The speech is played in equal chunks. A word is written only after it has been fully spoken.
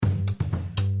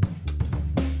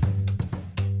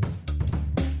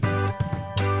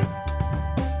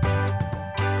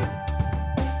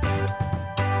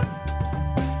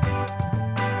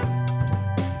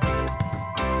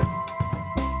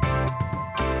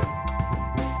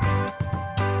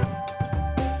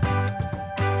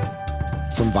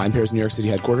From VinePair's New York City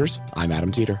headquarters, I'm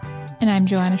Adam Teeter. And I'm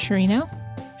Joanna Sciarrino.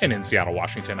 And in Seattle,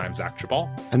 Washington, I'm Zach Jabal.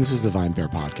 And this is the VinePair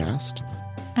podcast.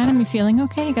 Adam, you feeling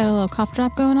okay? You got a little cough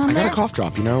drop going on there? I got a cough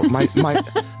drop. You know, my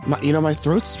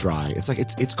throat's dry. It's like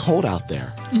it's cold out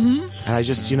there. Mm-hmm. And I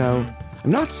just, I'm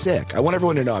not sick. I want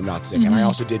everyone to know I'm not sick. Mm-hmm. And I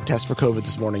also did test for COVID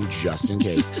this morning just in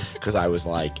case, because I was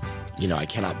like, I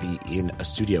cannot be in a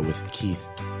studio with Keith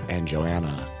and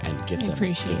Joanna and get them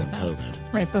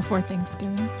COVID. Right before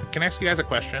Thanksgiving. Can I ask you guys a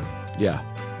question? Yeah.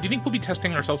 Do you think we'll be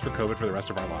testing ourselves for COVID for the rest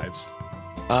of our lives?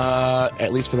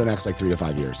 At least for the next 3 to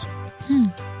 5 years.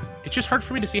 It's just hard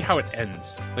for me to see how it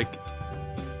ends.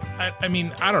 I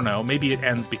mean, I don't know. Maybe it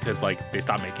ends because they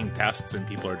stop making tests and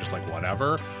people are just like,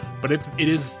 whatever. But it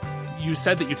is. You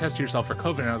said that you tested yourself for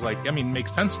COVID, and I was like, I mean, it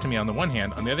makes sense to me on the one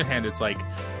hand. On the other hand, it's like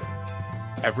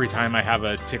every time I have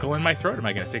a tickle in my throat, am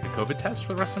I going to take a COVID test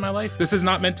for the rest of my life? This is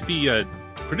not meant to be a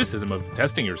criticism of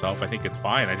testing yourself. I think it's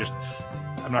fine.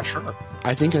 I'm not sure.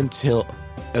 I think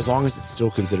as long as it's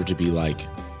still considered to be like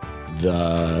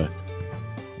the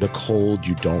cold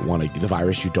you don't want to, the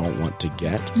virus you don't want to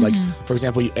get. Mm-hmm. Like, for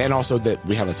example, and also that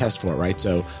we have a test for it, right?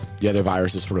 So the other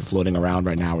virus is sort of floating around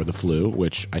right now, or the flu,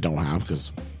 which I don't have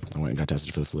because I went and got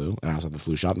tested for the flu, and I also have the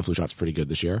flu shot, and the flu shot's pretty good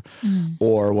this year. Mm-hmm.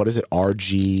 Or what is it?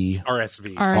 RSV.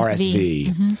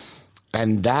 Mm-hmm.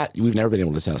 And that we've never been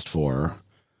able to test for,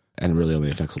 and really only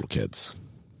affects little kids.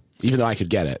 Even though I could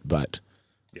get it, but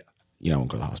I won't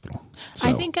go to the hospital. So.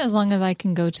 I think as long as I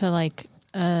can go to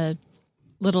a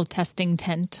little testing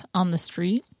tent on the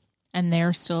street and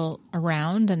they're still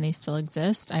around and they still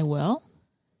exist, I will.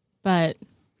 But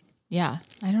yeah,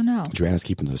 I don't know. Joanna's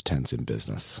keeping those tents in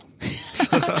business.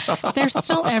 They're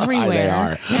still everywhere. They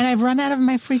are. And I've run out of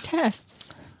my free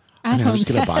tests. I'm just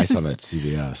going to buy some at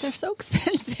CVS. They're so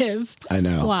expensive. I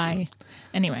know. Why?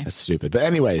 Anyway. That's stupid. But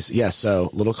anyways, so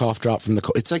little cough drop from the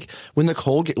cold. It's like when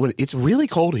it's really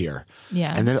cold here.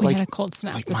 Yeah. And then we had a cold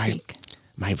snap this week.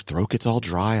 My throat gets all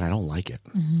dry and I don't like it.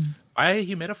 Mm-hmm. Buy a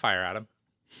humidifier, Adam.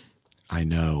 I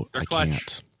know. They're I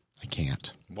clutch.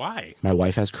 can't. Why? My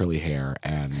wife has curly hair,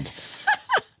 and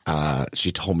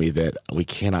she told me that we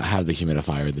cannot have the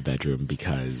humidifier in the bedroom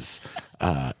because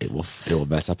it will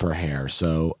mess up her hair.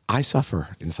 So I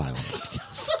suffer in silence.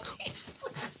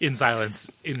 In silence,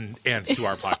 and to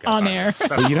our podcast on air.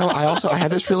 But I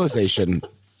had this realization.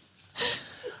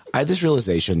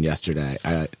 Yesterday.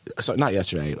 Not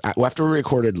yesterday. After we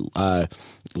recorded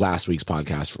last week's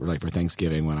podcast for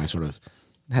Thanksgiving, when I sort of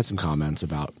had some comments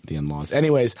about the in-laws.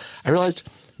 Anyways, I realized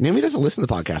Naomi doesn't listen to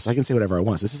the podcast, so I can say whatever I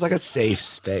want. So this is like a safe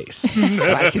space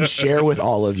that I can share with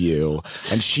all of you,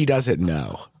 and she doesn't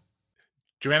know.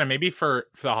 Joanna, maybe for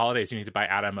the holidays, you need to buy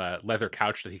Adam a leather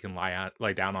couch that he can lie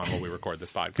down on while we record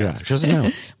this podcast. Yeah, she doesn't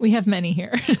know. We have many here.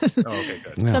 Oh, okay,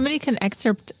 good. Yeah. Somebody can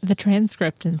excerpt the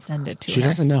transcript and send it to her. She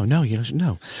doesn't know. No, you don't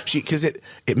know. Because it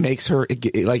makes her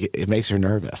it makes her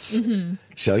nervous. Mm-hmm.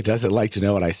 She doesn't like to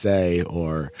know what I say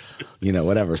or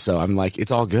whatever. So I'm like,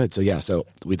 it's all good. So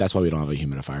that's why we don't have a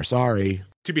humidifier. Sorry.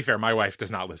 To be fair, my wife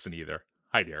does not listen either.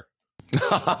 Hi, dear.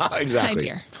 Exactly. Hi,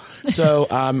 dear. So,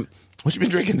 what you been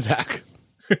drinking, Zach?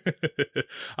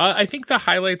 I think the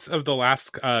highlights of the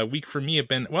last week for me have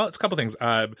been, it's a couple things.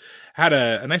 Had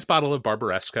a nice bottle of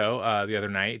Barbaresco the other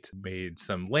night, made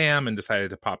some lamb and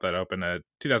decided to pop that open. A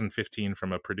 2015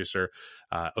 from a producer,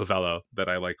 Ovello, that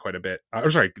I like quite a bit.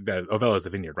 Ovello is the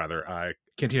vineyard, rather.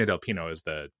 Cantina del Pino is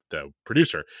the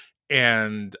producer.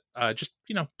 And just,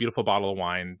 beautiful bottle of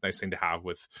wine. Nice thing to have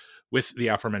with the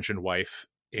aforementioned wife.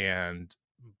 And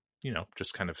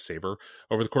just kind of savor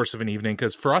over the course of an evening.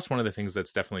 Because for us, one of the things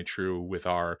that's definitely true with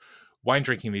our wine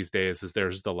drinking these days is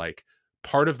there's the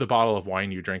part of the bottle of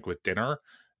wine you drink with dinner,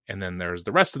 and then there's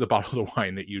the rest of the bottle of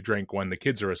wine that you drink when the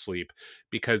kids are asleep.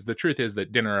 Because the truth is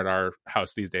that dinner at our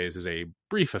house these days is a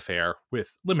brief affair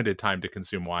with limited time to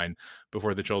consume wine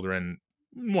before the children,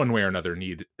 one way or another,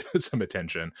 need some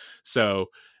attention.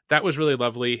 So that was really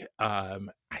lovely.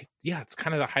 It's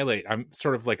kind of the highlight. I'm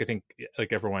sort of I think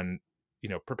like everyone,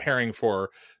 preparing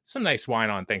for some nice wine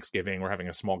on Thanksgiving. We're having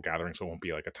a small gathering, so it won't be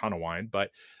a ton of wine,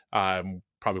 but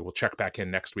probably we'll check back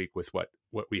in next week with what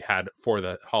we had for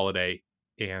the holiday.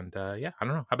 And I don't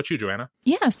know. How about you, Joanna?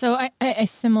 Yeah, so I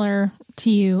similar to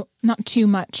you, not too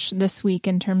much this week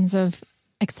in terms of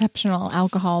exceptional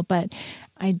alcohol, but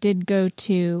I did go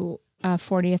to a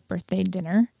 40th birthday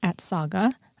dinner at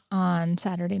Saga on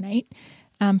Saturday night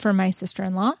for my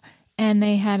sister-in-law. And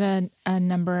they had a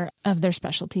number of their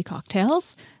specialty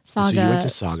cocktails. Saga. So you went to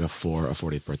Saga for a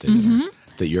 40th birthday dinner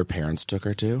that your parents took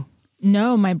her to?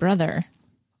 No, my brother.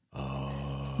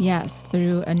 Oh. Yes,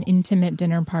 through an intimate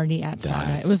dinner party at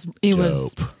Saga.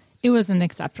 It was an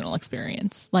exceptional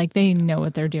experience. They know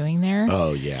what they're doing there.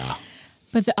 Oh yeah.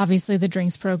 But obviously the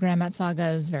drinks program at Saga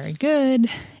is very good.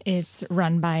 It's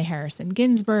run by Harrison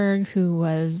Ginsburg, who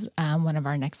was one of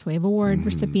our Next Wave Award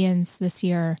recipients this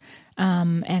year.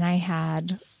 And I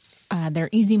had their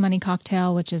Easy Money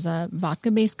cocktail, which is a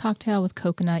vodka-based cocktail with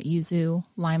coconut, yuzu,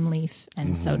 lime leaf,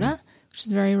 and soda, which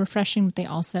is very refreshing. But they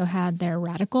also had their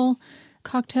Radical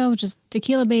cocktail, which is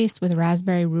tequila-based with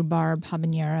raspberry, rhubarb,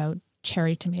 habanero,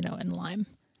 cherry tomato, and lime.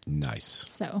 Nice.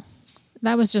 So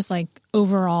that was just like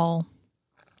overall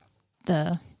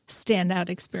the standout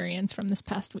experience from this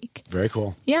past week. Very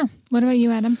cool. Yeah. What about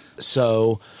you, Adam?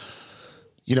 So,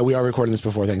 we are recording this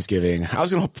before Thanksgiving. I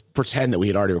was going to pretend that we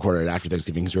had already recorded it after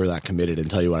Thanksgiving because we were that committed and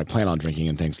tell you what I plan on drinking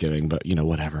in Thanksgiving, but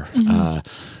whatever.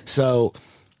 So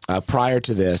prior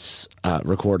to this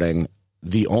recording,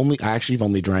 I actually have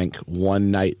only drank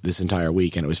one night this entire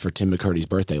week, and it was for Tim McCurdy's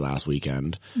birthday last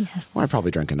weekend. Yes. Well, I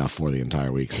probably drank enough for the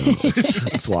entire week, so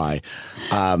that's why.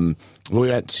 We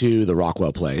went to the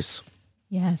Rockwell Place.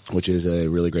 Yes. Which is a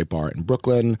really great bar in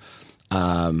Brooklyn,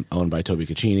 owned by Toby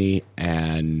Caccini,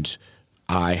 and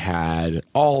I had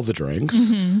all the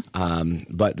drinks.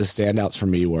 But the standouts for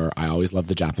me were, I always love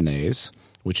the Japanese,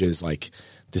 which is like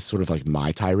this sort of like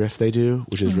Mai Tai riff they do,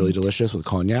 which is really delicious with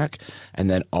cognac. And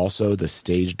then also the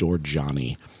Stage Door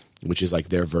Johnny, which is like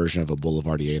their version of a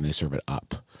Boulevardier, and they serve it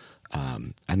up.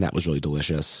 And that was really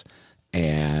delicious.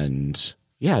 And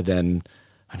yeah, then,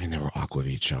 there were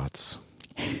aquavit shots.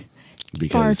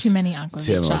 Far too many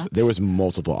aquavit shots. There was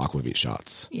multiple aquavit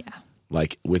shots. Yeah.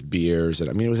 Like with beers.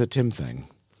 And it was a Tim thing.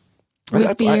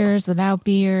 With beers, without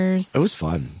beers. It was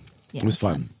fun. Yeah, it was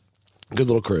fun. Good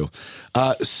little crew.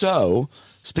 So,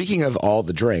 speaking of all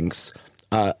the drinks,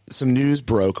 some news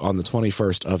broke on the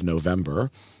 21st of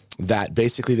November that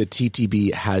basically the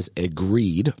TTB has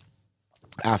agreed,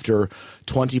 after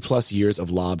 20 plus years of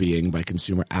lobbying by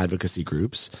consumer advocacy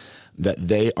groups, that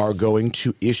they are going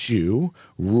to issue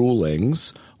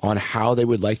rulings on how they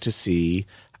would like to see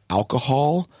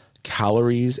alcohol,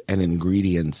 calories, and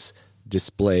ingredients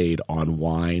displayed on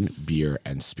wine, beer,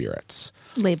 and spirits.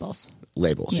 Labels,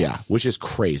 yeah, which is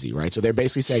crazy, right? So they're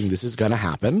basically saying this is going to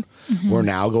happen. We're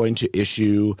now going to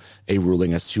issue a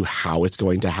ruling as to how it's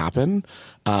going to happen.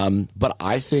 But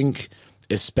I think,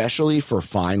 especially for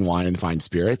fine wine and fine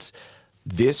spirits,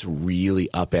 this really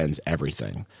upends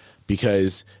everything.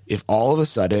 Because if all of a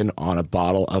sudden on a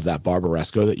bottle of that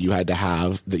Barbaresco that you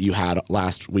had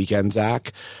last weekend,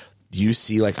 Zach, you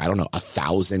see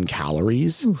 1,000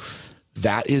 calories,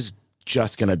 that is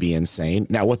just going to be insane.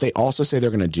 Now, what they also say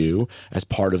they're going to do as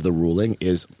part of the ruling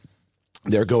is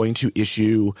they're going to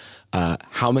issue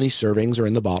how many servings are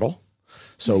in the bottle.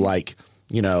 So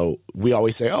we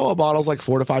always say, a bottle's like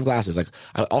 4 to 5 glasses.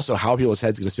 Also, how are people's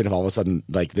heads going to spin if all of a sudden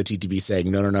the TTB saying,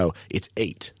 no, it's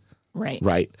 8.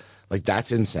 Right.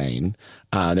 That's insane.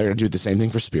 They're going to do the same thing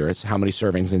for spirits. How many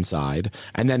servings inside?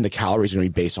 And then the calories are going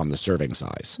to be based on the serving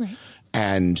size. Right.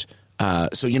 And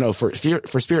for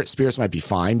spirits might be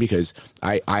fine because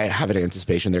I have an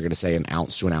anticipation they're going to say an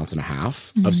ounce to an ounce and a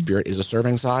half of spirit is a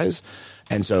serving size.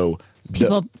 And so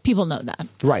people know that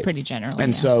pretty generally.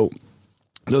 And so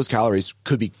those calories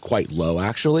could be quite low,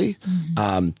 actually.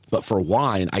 But for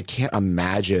wine, I can't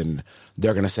imagine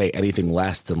they're going to say anything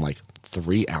less than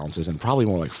 3 ounces, and probably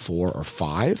more like 4 or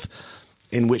 5,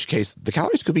 in which case the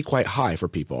calories could be quite high for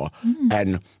people.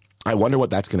 And I wonder what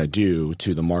that's going to do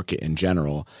to the market in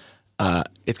general.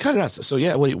 It's kind of nuts. So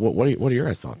yeah, what are your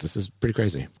guys' thoughts? This is pretty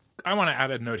crazy. I want to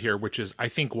add a note here, which is I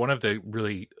think one of the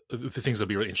things that'll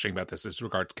be really interesting about this is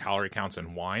regards to calorie counts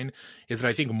in wine is that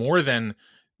I think more than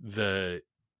the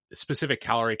specific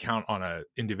calorie count on an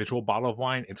individual bottle of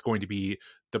wine, it's going to be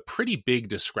the pretty big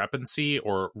discrepancy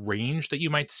or range that you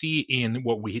might see in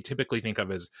what we typically think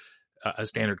of as a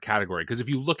standard category. Because if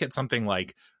you look at something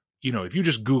like, if you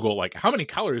just Google how many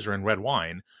calories are in red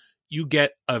wine, you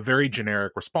get a very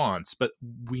generic response. But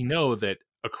we know that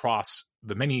across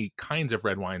the many kinds of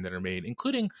red wine that are made,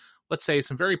 including, let's say,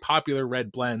 some very popular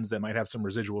red blends that might have some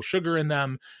residual sugar in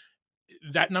them,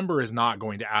 that number is not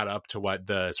going to add up to what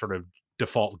the sort of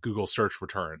default Google search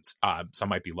returns. Some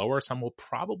might be lower, some will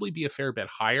probably be a fair bit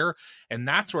higher. And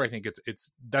that's where I think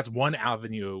that's one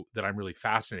avenue that I'm really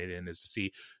fascinated in, is to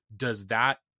see, does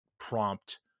that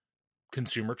prompt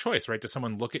consumer choice, right? Does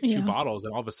someone look at 2 bottles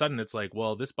and all of a sudden it's like,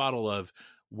 well, this bottle of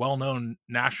well-known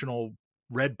national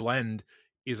red blend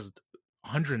is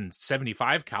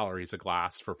 175 calories a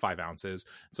glass for 5 ounces.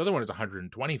 This other one is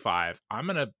 125. I'm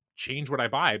going to change what I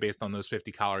buy based on those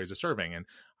 50 calories a serving. And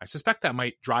I suspect that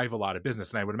might drive a lot of business.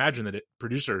 And I would imagine that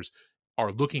producers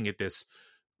are looking at this,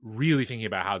 really thinking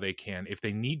about how they can, if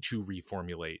they need to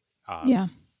reformulate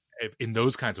in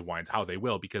those kinds of wines, how they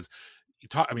will, because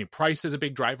price is a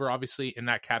big driver, obviously, in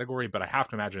that category, but I have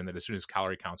to imagine that as soon as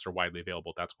calorie counts are widely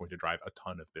available, that's going to drive a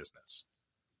ton of business.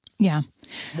 Yeah.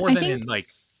 More than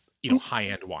in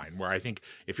high-end wine, where I think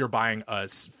if you're buying a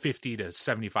 $50 to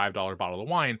 $75 bottle of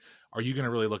wine, are you going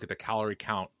to really look at the calorie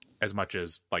count as much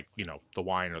as the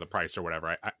wine or the price or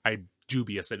whatever? I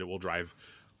dubious that it will drive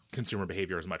consumer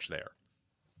behavior as much there.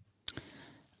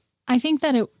 I think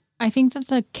that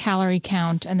the calorie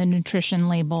count and the nutrition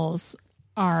labels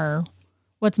are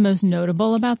what's most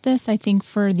notable about this. I think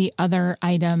for the other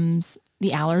items,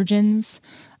 the allergens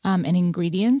and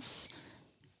ingredients,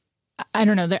 I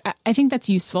don't know. I think that's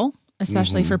useful,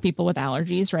 especially for people with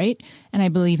allergies, right? And I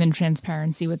believe in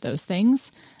transparency with those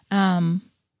things.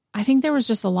 I think there was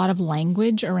just a lot of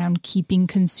language around keeping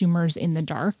consumers in the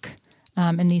dark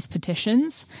in these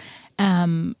petitions.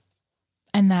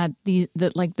 And that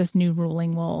this new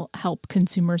ruling will help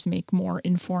consumers make more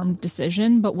informed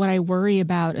decision. But what I worry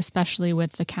about, especially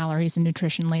with the calories and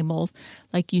nutrition labels,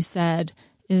 like you said,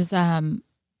 is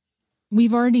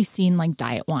we've already seen like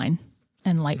diet wine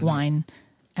and light wine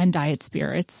and diet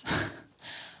spirits.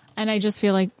 And I just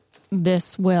feel like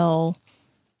this will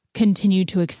continue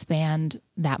to expand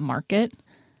that market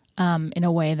in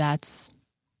a way that's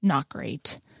not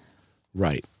great.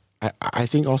 Right. I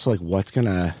think also like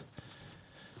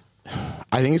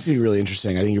I think it's going to be really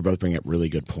interesting. I think you're both bringing up really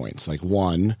good points. Like,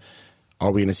 one,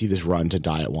 are we going to see this run to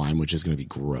diet wine, which is going to be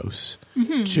gross?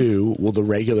 Mm-hmm. Two, will the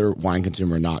regular wine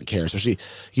consumer not care? Especially,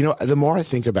 the more I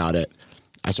think about it,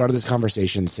 I started this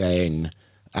conversation saying,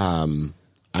 I'm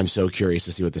so curious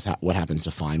to see what happens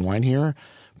to fine wine here.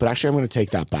 But actually, I'm going to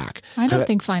take that back. I don't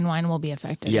think fine wine will be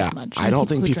affected as much. I don't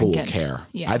think people will care.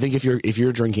 Yeah. I think if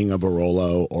you're drinking a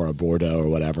Barolo or a Bordeaux or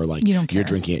whatever, like you're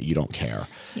drinking it, you don't care.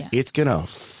 Yeah. It's going to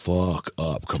fuck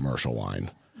up commercial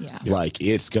wine. Yeah. Like,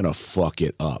 it's going to fuck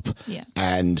it up. Yeah.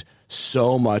 And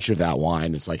so much of that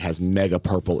wine, it's like has mega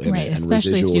purple in it and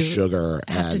residual sugar.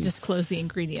 Have to disclose the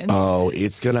ingredients. Oh,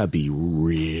 it's going to be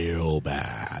real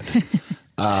bad.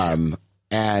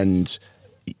 And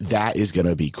that is going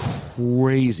to be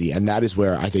crazy. And that is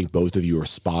where I think both of you are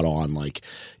spot on. Like,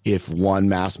 if one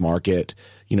mass market,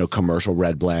 commercial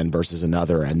red blend versus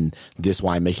another, and this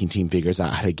winemaking team figures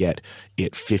out how to get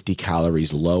it 50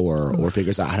 calories lower or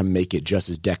figures out how to make it just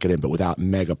as decadent but without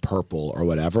mega purple or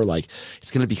whatever, like,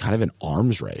 it's going to be kind of an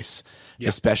arms race,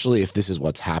 especially if this is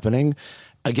what's happening.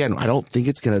 Again, I don't think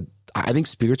I think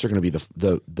spirits are going to be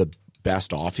the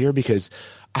best off here, because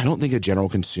I don't think a general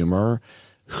consumer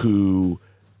who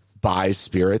buys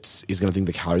spirits is going to think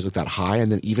the calories look that high.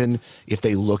 And then even if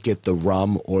they look at the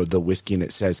rum or the whiskey and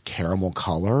it says caramel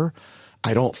color,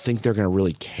 I don't think they're going to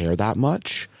really care that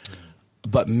much.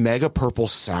 But mega purple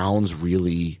sounds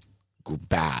really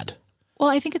bad. Well,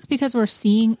 I think it's because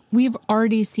we've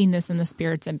already seen this in the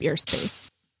spirits and beer space.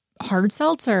 Hard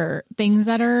seltzer, things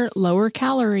that are lower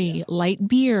calorie, light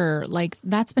beer, like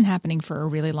that's been happening for a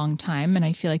really long time. And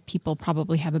I feel like people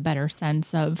probably have a better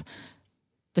sense of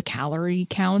the calorie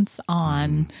counts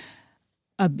on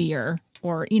a beer,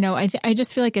 or, I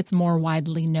just feel like it's more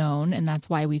widely known, and that's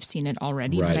why we've seen it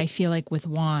already. Right. But I feel like with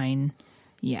wine,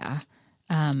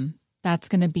 that's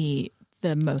going to be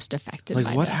the most affected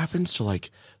by what this. Happens to like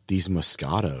these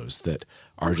Moscatos that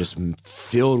are just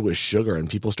filled with sugar and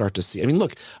people start to see, I mean,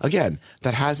 look, again,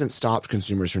 that hasn't stopped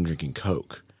consumers from drinking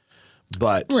Coke,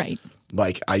 but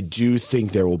like, I do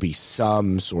think there will be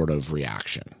some sort of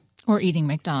reaction. Or eating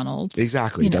McDonald's.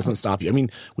 Exactly. It doesn't stop you. I mean,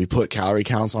 we put calorie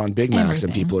counts on Big Macs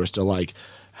and people are still like,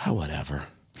 whatever.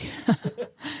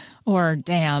 Or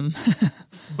damn.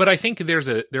 But I think there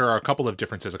are a couple of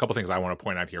differences, a couple of things I want to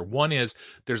point out here. One is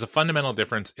there's a fundamental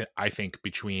difference, I think,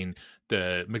 between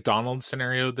the McDonald's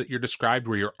scenario that you described,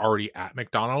 where you're already at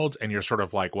McDonald's and you're sort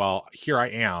of like, well, here I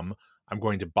am. I'm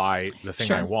going to buy the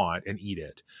thing I want and eat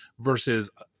it,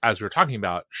 versus, as we were talking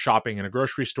about, shopping in a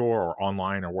grocery store or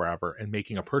online or wherever and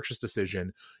making a purchase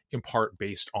decision in part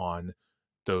based on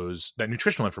that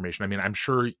nutritional information. I mean, I'm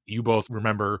sure you both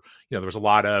remember, there was a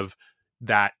lot of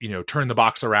that, turn the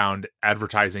box around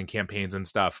advertising campaigns and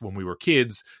stuff when we were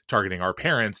kids, targeting our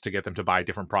parents to get them to buy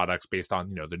different products based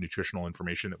on, the nutritional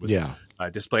information that was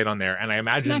displayed on there. And I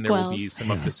imagine there will be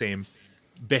some of the same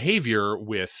behavior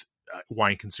with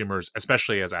wine consumers,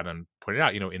 especially, as Adam pointed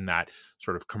out, in that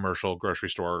sort of commercial grocery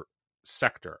store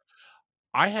sector.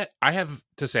 I have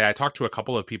to say, I talked to a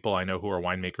couple of people I know who are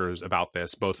winemakers about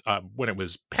this, both when it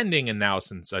was pending and now,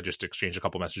 since I just exchanged a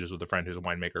couple messages with a friend who's a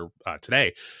winemaker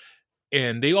today.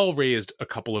 And they all raised a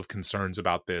couple of concerns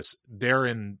about this. They're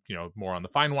in, more on the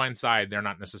fine wine side. They're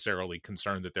not necessarily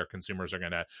concerned that their consumers are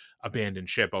going to abandon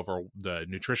ship over the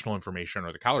nutritional information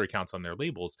or the calorie counts on their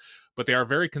labels, but they are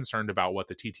very concerned about what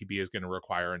the TTB is going to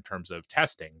require in terms of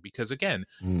testing. Because again,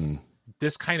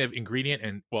 this kind of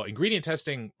ingredient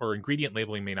testing or ingredient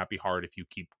labeling may not be hard if you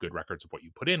keep good records of what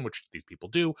you put in, which these people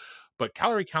do, but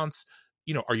calorie counts,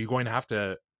 are you going to have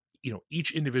to,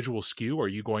 each individual SKU, are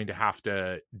you going to have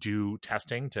to do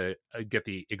testing to get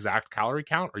the exact calorie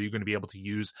count? Are you going to be able to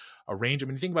use a range? I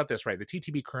mean, think about this, right? The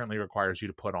TTB currently requires you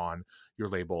to put on your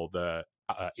label the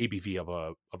ABV of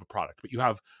a product, but you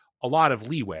have a lot of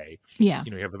leeway. Yeah.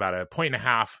 You have about 1.5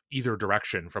 points either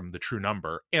direction from the true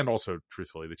number. And also,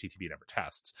 truthfully, the TTB never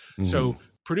tests. So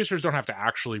producers don't have to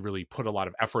actually really put a lot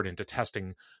of effort into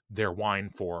testing their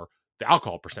wine for the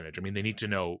alcohol percentage. I mean, they need to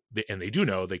know, and they do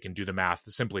know, they can do the math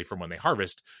simply from when they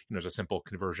harvest. There's a simple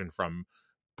conversion from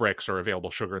bricks or available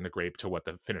sugar in the grape to what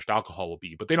the finished alcohol will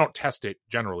be, but they don't test it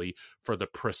generally for the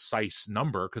precise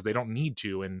number because they don't need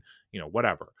to, and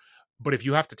whatever. But if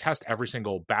you have to test every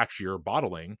single batch you're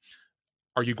bottling,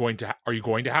 are you going to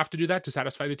have to do that to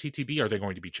satisfy the TTB? Are they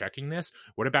going to be checking this?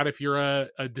 What about if you're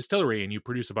a distillery and you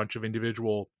produce a bunch of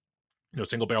individual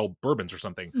single barrel bourbons or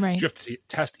something? Right. Do you have to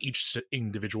test each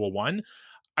individual one?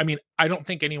 I mean, I don't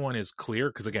think anyone is clear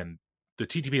because, again, the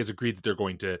TTB has agreed that they're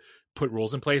going to put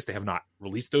rules in place. They have not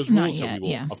released those rules. So we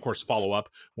will, of course, follow up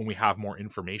when we have more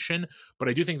information. But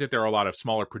I do think that there are a lot of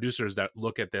smaller producers that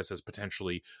look at this as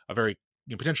potentially a very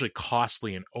potentially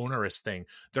costly and onerous thing.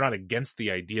 They're not against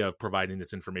the idea of providing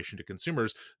this information to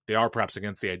consumers. They are perhaps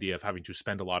against the idea of having to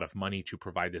spend a lot of money to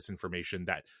provide this information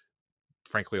that,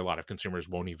 frankly, a lot of consumers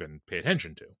won't even pay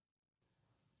attention to.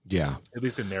 Yeah. At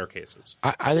least in their cases.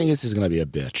 I think this is going to be a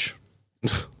bitch.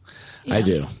 I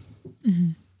do.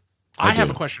 Mm-hmm. I have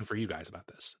a question for you guys about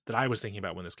this that I was thinking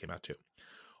about when this came out too.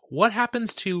 What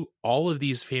happens to all of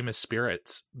these famous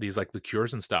spirits, these like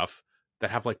liqueurs and stuff that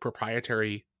have like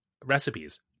proprietary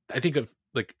recipes? I think of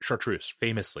like chartreuse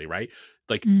famously, right?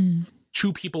 Like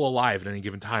 2 people alive at any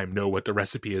given time know what the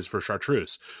recipe is for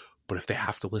chartreuse. But if they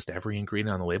have to list every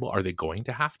ingredient on the label, are they going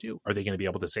to have to? Are they going to be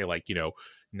able to say like,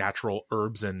 natural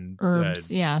herbs and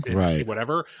right,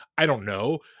 whatever? I don't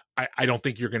know. I don't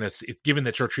think you're going to, given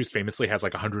that chartreuse famously has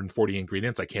like 140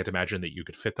 ingredients, I can't imagine that you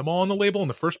could fit them all on the label in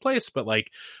the first place. But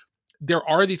like, there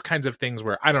are these kinds of things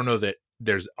where I don't know that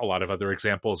there's a lot of other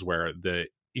examples where the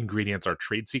ingredients are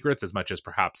trade secrets as much as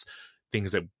perhaps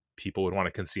things that people would want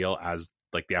to conceal, as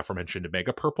like the aforementioned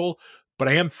Omega Purple. But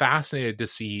I am fascinated to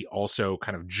see also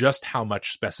kind of just how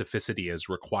much specificity is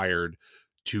required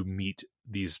to meet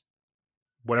these,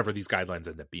 whatever these guidelines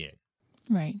end up being.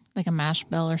 Right. Like a mash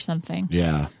bill or something.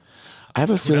 Yeah. I have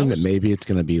a feeling that maybe it's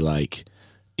going to be like,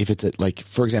 if it's like,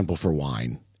 for example, for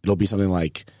wine, it'll be something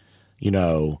like,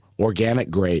 organic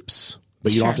grapes,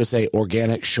 but you don't have to say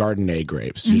organic Chardonnay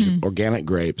grapes, use organic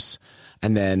grapes.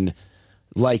 And then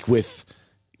like with,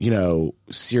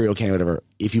 cereal candy, whatever,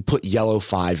 if you put yellow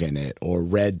 5 in it or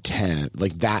red 10,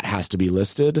 like that has to be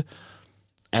listed.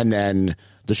 And then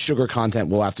the sugar content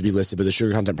will have to be listed, but the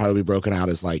sugar content probably be broken out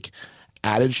as like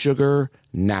added sugar,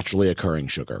 naturally occurring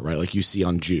sugar, right? Like you see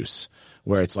on juice,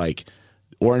 where it's like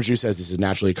orange juice says this is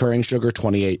naturally occurring sugar,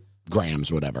 28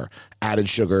 grams, whatever. Added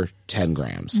sugar, 10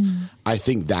 grams. I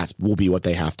think that will be what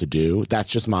they have to do. That's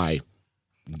just my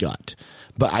gut.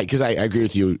 But because I agree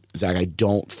with you, Zach, I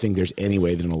don't think there's any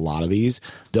way that in a lot of these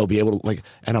they'll be able to, like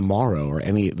an Amaro or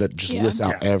any that just lists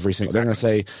out every single. They're going to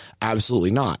say absolutely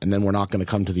not, and then we're not going to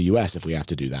come to the U.S. if we have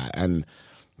to do that, and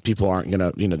people aren't going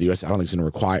to. The U.S. I don't think it's going to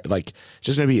require. Like, it's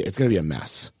just going to be. It's going to be a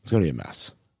mess. It's going to be a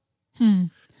mess.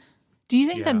 Do you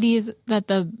think that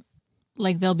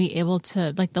they'll be able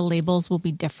to, like, the labels will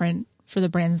be different for the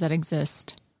brands that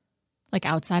exist, like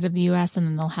outside of the U.S. and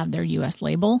then they'll have their U.S.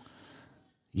 label?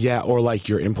 Yeah, or like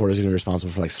your importer is going to be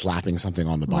responsible for like slapping something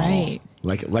on the bottle,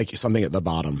 like something at the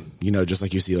bottom. Just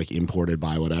like you see like imported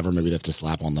by whatever. Maybe they have to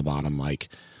slap on the bottom like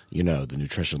the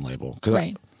nutrition label.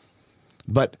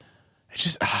 But it's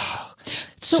just it's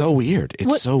so weird.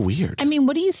 It's so weird. I mean,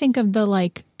 what do you think of the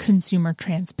like consumer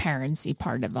transparency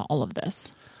part of all of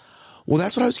this? Well,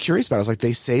 that's what I was curious about. It's like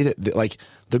they say that like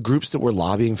the groups that were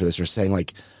lobbying for this are saying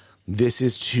like this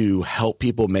is to help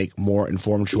people make more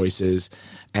informed choices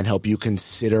and help you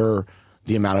consider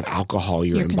the amount of alcohol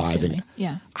you're imbibing.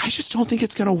 Yeah. I just don't think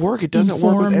it's going to work. It doesn't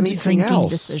work with anything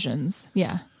else. Decisions.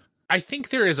 Yeah. I think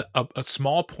there is a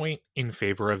small point in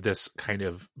favor of this kind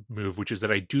of move, which is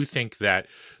that I do think that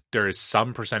there is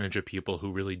some percentage of people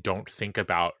who really don't think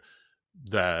about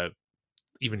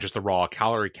even just the raw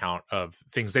calorie count of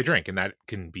things they drink, and that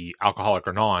can be alcoholic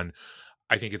or non.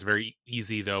 I think it's very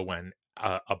easy, though, when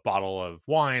a bottle of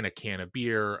wine, a can of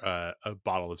beer, a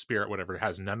bottle of spirit, whatever,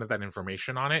 has none of that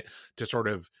information on it to sort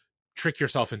of trick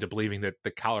yourself into believing that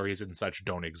the calories and such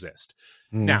don't exist.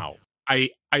 Now, I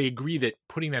agree that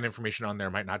putting that information on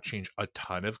there might not change a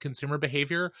ton of consumer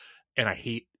behavior. And I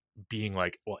hate being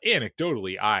like, well,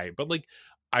 anecdotally, but like,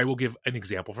 I will give an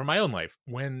example from my own life.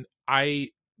 When I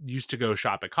used to go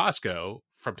shop at Costco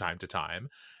from time to time,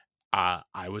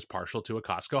 I was partial to a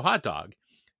Costco hot dog.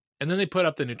 And then they put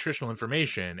up the nutritional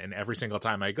information, and every single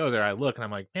time I go there, I look and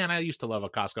I'm like, man, I used to love a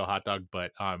Costco hot dog,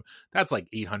 but that's like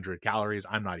 800 calories.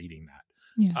 I'm not eating that.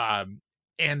 Yeah.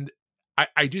 And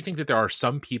I do think that there are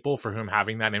some people for whom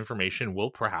having that information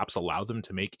will perhaps allow them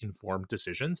to make informed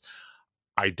decisions.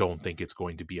 I don't think it's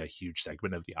going to be a huge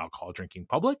segment of the alcohol drinking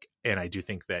public. And I do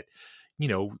think that,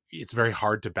 it's very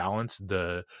hard to balance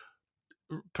the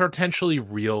potentially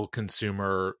real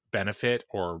consumer benefit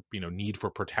or, need for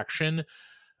protection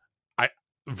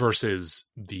versus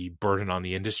the burden on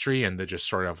the industry and the just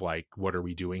sort of like, what are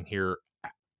we doing here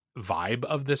vibe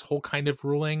of this whole kind of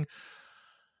ruling.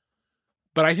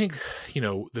 But I think,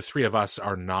 the three of us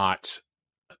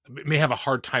may have a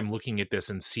hard time looking at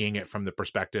this and seeing it from the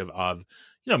perspective of,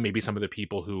 maybe some of the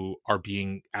people who are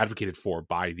being advocated for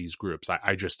by these groups.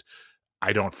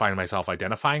 I don't find myself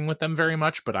identifying with them very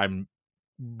much, but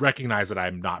recognize that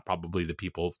I'm not probably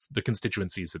the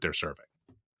constituencies that they're serving.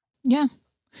 Yeah.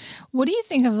 What do you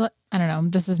think of, I don't know,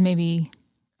 this is maybe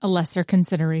a lesser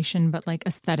consideration, but like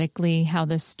aesthetically, how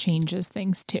this changes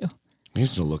things too? It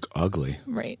used to look ugly.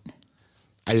 Right.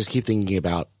 I just keep thinking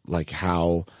about like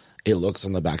how it looks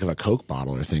on the back of a Coke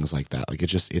bottle or things like that. Like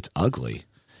it's ugly.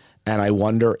 And I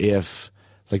wonder if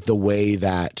like the way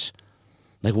that,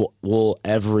 like, will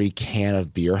every can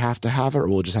of beer have to have it, or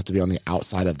will it just have to be on the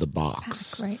outside of the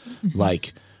box? Right. Mm-hmm.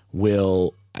 Like,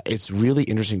 it's really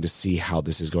interesting to see how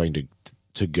this is going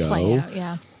to go. Play out,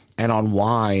 yeah. And on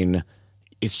wine,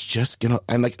 it's just going to,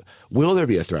 and like, will there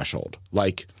be a threshold?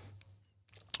 Like,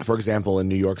 for example, in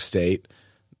New York State,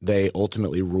 they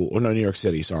ultimately New York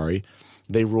City, sorry.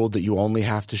 They ruled that you only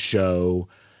have to show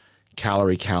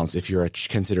calorie counts if you're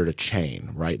considered a chain,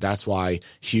 right? That's why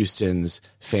Houston's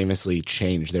famously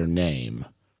changed their name,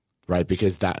 right?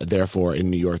 Because therefore in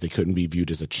New York they couldn't be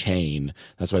viewed as a chain.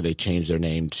 That's why they changed their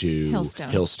name to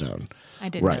Hillstone. I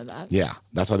didn't know that. Yeah,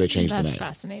 that's why they changed the name. That's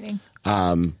fascinating.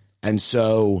 And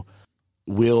so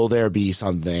will there be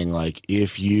something like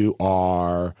if you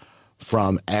are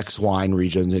from X wine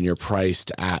regions and you're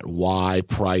priced at Y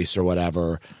price or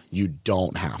whatever, you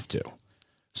don't have to.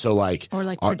 So like, or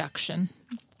like production,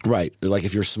 right? Like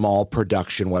if you're small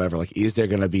production, whatever, like, is there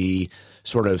going to be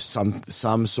sort of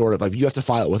some sort of like, you have to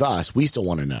file it with us. We still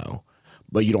want to know,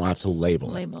 but you don't have to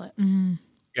label it. Mm-hmm.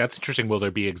 Yeah. It's interesting. Will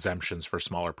there be exemptions for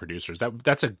smaller producers?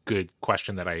 That's a good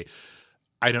question that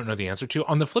I don't know the answer to.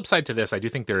 On the flip side to this, I do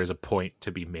think there is a point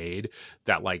to be made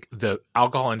that like the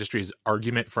alcohol industry's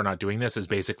argument for not doing this is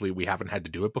basically we haven't had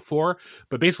to do it before,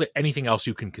 but basically anything else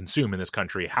you can consume in this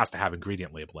country has to have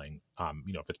ingredient labeling,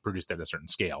 if it's produced at a certain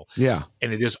scale. Yeah.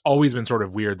 And it has always been sort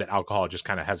of weird that alcohol just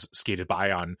kind of has skated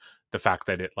by on the fact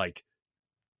that it like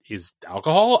is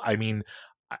alcohol. I mean,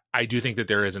 I do think that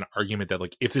there is an argument that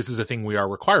like if this is a thing we are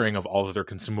requiring of all other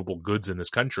consumable goods in this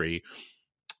country,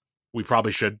 we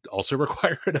probably should also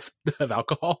require it of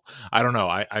alcohol. I don't know.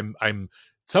 I'm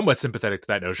somewhat sympathetic to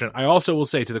that notion. I also will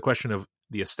say to the question of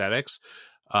the aesthetics,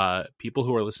 people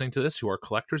who are listening to this who are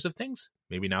collectors of things,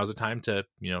 maybe now's the time to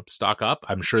stock up.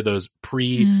 I'm sure those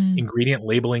pre-ingredient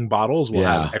labeling bottles will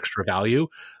have extra value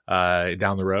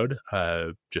down the road.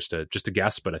 Just a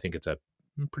guess, but I think it's a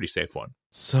pretty safe one.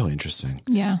 So interesting.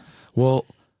 Yeah. Well,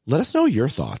 let us know your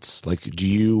thoughts. Like,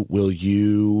 will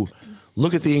you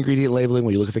look at the ingredient labeling?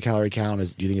 Will you look at the calorie count?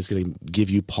 Do you think it's going to give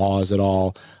you pause at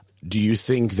all? Do you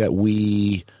think that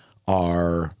we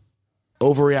are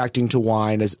overreacting to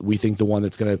wine as we think the one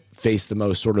that's going to face the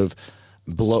most sort of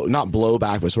not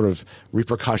blowback, but sort of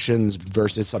repercussions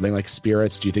versus something like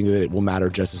spirits? Do you think that it will matter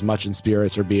just as much in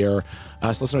spirits or beer? So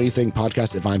let us know what you think.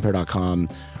 podcast@vinepair.com.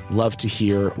 Love to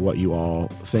hear what you all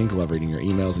think. Love reading your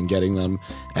emails and getting them.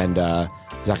 And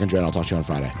Zach and Dren, I'll talk to you on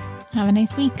Friday. Have a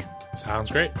nice week.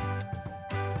 Sounds great.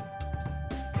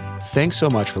 Thanks so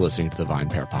much for listening to the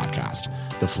VinePair Podcast,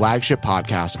 the flagship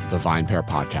podcast of the VinePair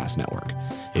Podcast Network.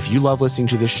 If you love listening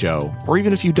to this show, or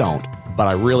even if you don't, but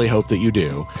I really hope that you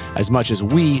do, as much as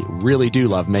we really do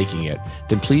love making it,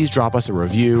 then please drop us a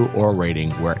review or a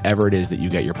rating wherever it is that you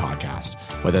get your podcast,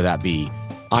 whether that be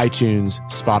iTunes,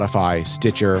 Spotify,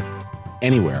 Stitcher,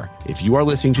 anywhere. If you are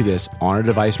listening to this on a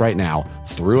device right now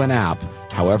through an app,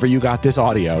 however you got this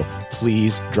audio,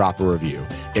 please drop a review.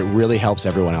 It really helps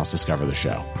everyone else discover the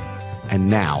show. And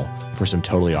now for some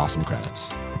totally awesome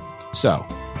credits. So,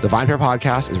 the VinePair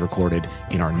podcast is recorded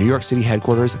in our New York City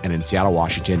headquarters and in Seattle,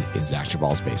 Washington, in Zach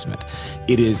Gebal's basement.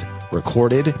 It is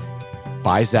recorded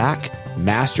by Zach,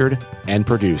 mastered, and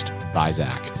produced by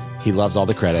Zach. He loves all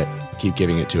the credit. Keep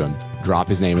giving it to him. Drop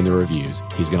his name in the reviews.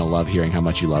 He's going to love hearing how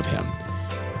much you love him.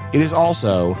 It is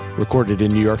also recorded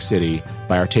in New York City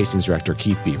by our tastings director,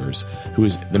 Keith Beavers, who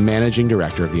is the managing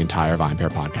director of the entire VinePair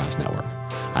Podcast Network.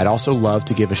 I'd also love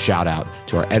to give a shout out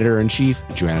to our editor-in-chief,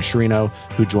 Joanna Sherino,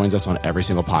 who joins us on every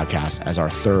single podcast as our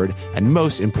third and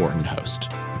most important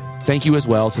host. Thank you as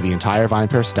well to the entire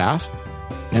VinePair staff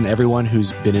and everyone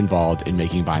who's been involved in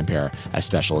making VinePair as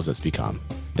special as it's become.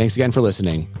 Thanks again for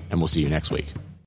listening, and we'll see you next week.